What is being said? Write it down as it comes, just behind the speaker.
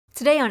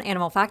Today on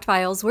Animal Fact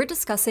Files, we're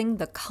discussing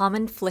the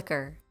common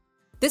flicker.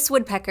 This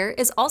woodpecker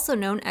is also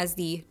known as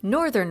the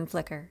northern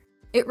flicker.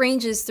 It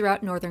ranges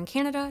throughout northern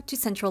Canada to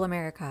Central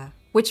America,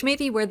 which may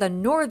be where the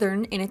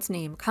northern in its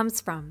name comes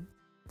from.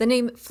 The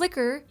name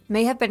flicker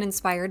may have been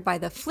inspired by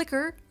the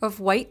flicker of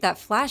white that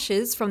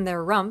flashes from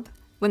their rump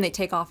when they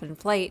take off in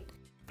flight,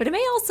 but it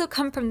may also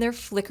come from their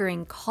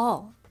flickering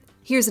call.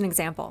 Here's an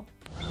example.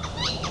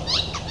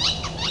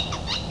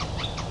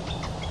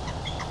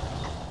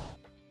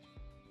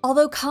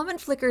 Although common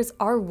flickers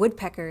are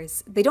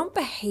woodpeckers, they don't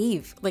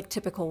behave like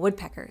typical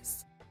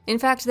woodpeckers. In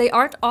fact, they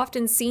aren't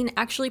often seen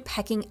actually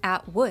pecking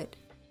at wood.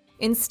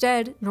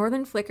 Instead,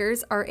 northern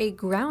flickers are a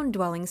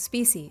ground-dwelling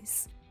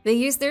species. They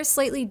use their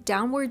slightly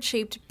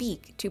downward-shaped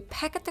beak to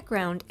peck at the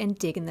ground and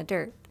dig in the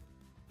dirt.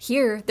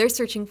 Here, they're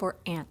searching for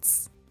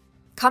ants.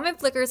 Common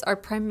flickers are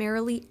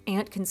primarily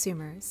ant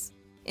consumers.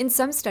 In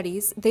some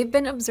studies, they've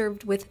been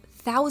observed with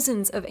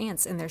thousands of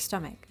ants in their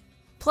stomach.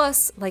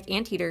 Plus, like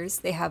anteaters,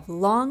 they have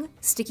long,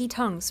 sticky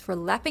tongues for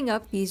lapping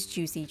up these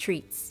juicy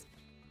treats.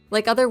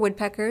 Like other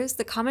woodpeckers,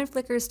 the common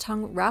flicker's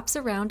tongue wraps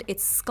around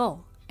its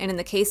skull, and in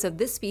the case of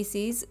this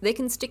species, they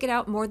can stick it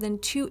out more than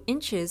 2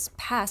 inches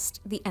past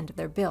the end of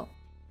their bill.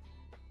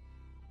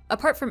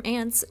 Apart from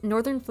ants,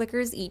 northern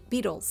flickers eat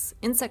beetles,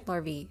 insect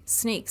larvae,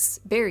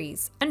 snakes,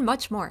 berries, and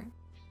much more.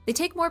 They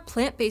take more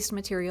plant-based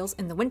materials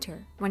in the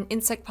winter, when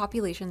insect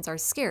populations are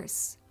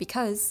scarce,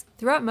 because,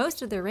 throughout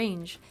most of their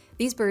range,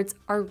 these birds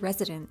are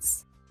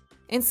residents.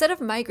 Instead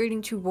of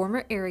migrating to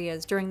warmer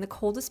areas during the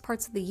coldest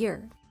parts of the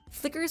year,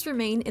 flickers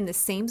remain in the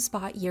same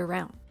spot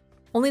year-round.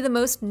 Only the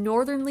most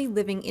northernly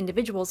living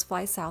individuals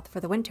fly south for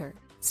the winter,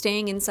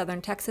 staying in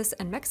southern Texas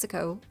and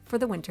Mexico for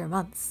the winter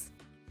months.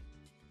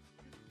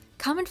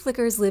 Common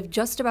flickers live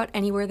just about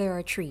anywhere there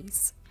are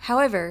trees.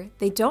 However,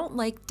 they don't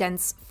like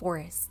dense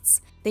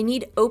forests. They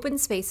need open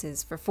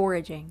spaces for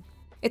foraging.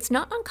 It's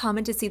not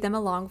uncommon to see them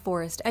along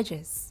forest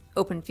edges,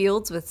 open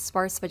fields with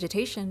sparse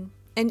vegetation,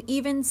 and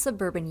even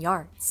suburban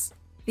yards.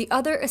 The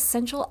other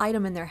essential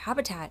item in their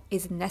habitat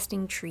is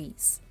nesting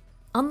trees.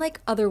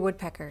 Unlike other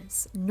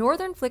woodpeckers,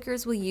 northern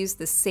flickers will use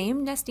the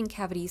same nesting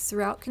cavities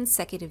throughout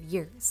consecutive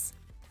years.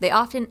 They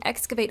often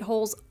excavate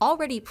holes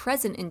already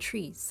present in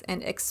trees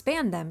and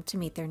expand them to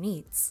meet their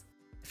needs.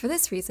 For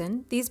this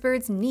reason, these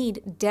birds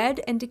need dead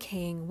and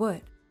decaying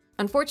wood.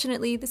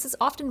 Unfortunately, this is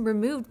often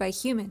removed by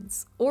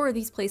humans, or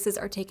these places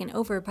are taken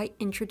over by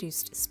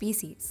introduced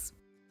species.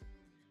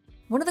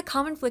 One of the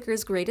common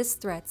flicker's greatest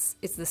threats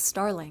is the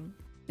starling.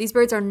 These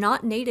birds are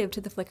not native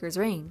to the flicker's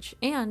range,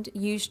 and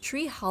use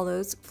tree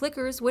hollows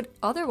flickers would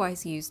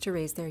otherwise use to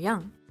raise their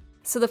young,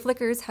 so the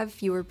flickers have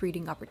fewer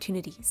breeding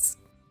opportunities.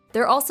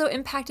 They're also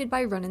impacted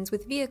by run-ins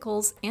with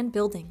vehicles and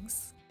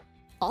buildings.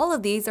 All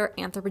of these are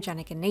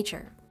anthropogenic in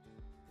nature.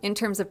 In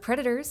terms of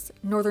predators,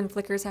 northern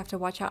flickers have to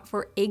watch out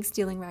for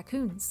egg-stealing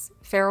raccoons,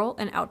 feral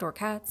and outdoor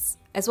cats,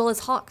 as well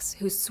as hawks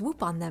who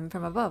swoop on them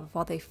from above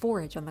while they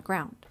forage on the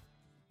ground.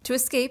 To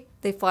escape,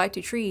 they fly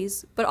to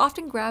trees, but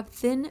often grab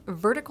thin,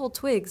 vertical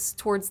twigs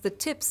towards the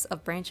tips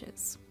of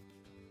branches.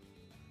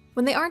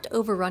 When they aren't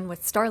overrun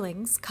with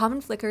starlings,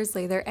 common flickers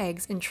lay their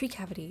eggs in tree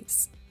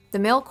cavities. The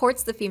male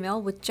courts the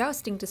female with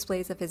jousting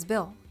displays of his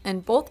bill,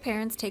 and both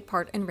parents take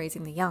part in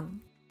raising the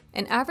young.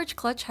 An average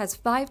clutch has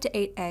 5 to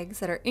 8 eggs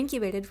that are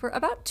incubated for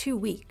about 2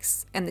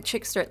 weeks, and the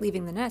chicks start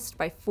leaving the nest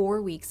by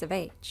 4 weeks of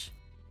age.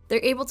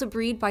 They're able to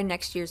breed by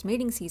next year's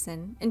mating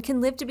season and can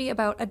live to be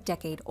about a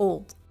decade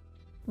old.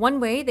 One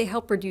way they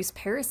help reduce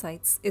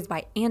parasites is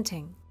by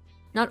anting.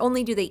 Not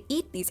only do they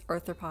eat these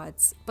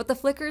arthropods, but the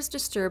flickers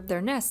disturb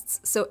their nests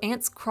so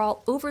ants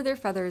crawl over their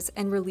feathers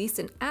and release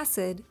an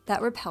acid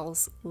that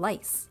repels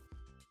lice.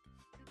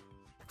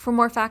 For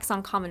more facts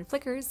on common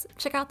flickers,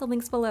 check out the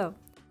links below.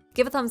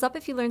 Give a thumbs up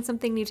if you learned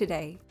something new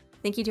today.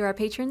 Thank you to our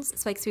patrons,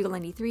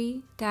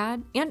 SpikeSpiegel93,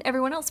 Dad, and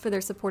everyone else for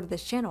their support of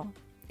this channel.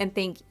 And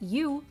thank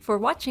you for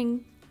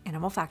watching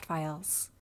Animal Fact Files.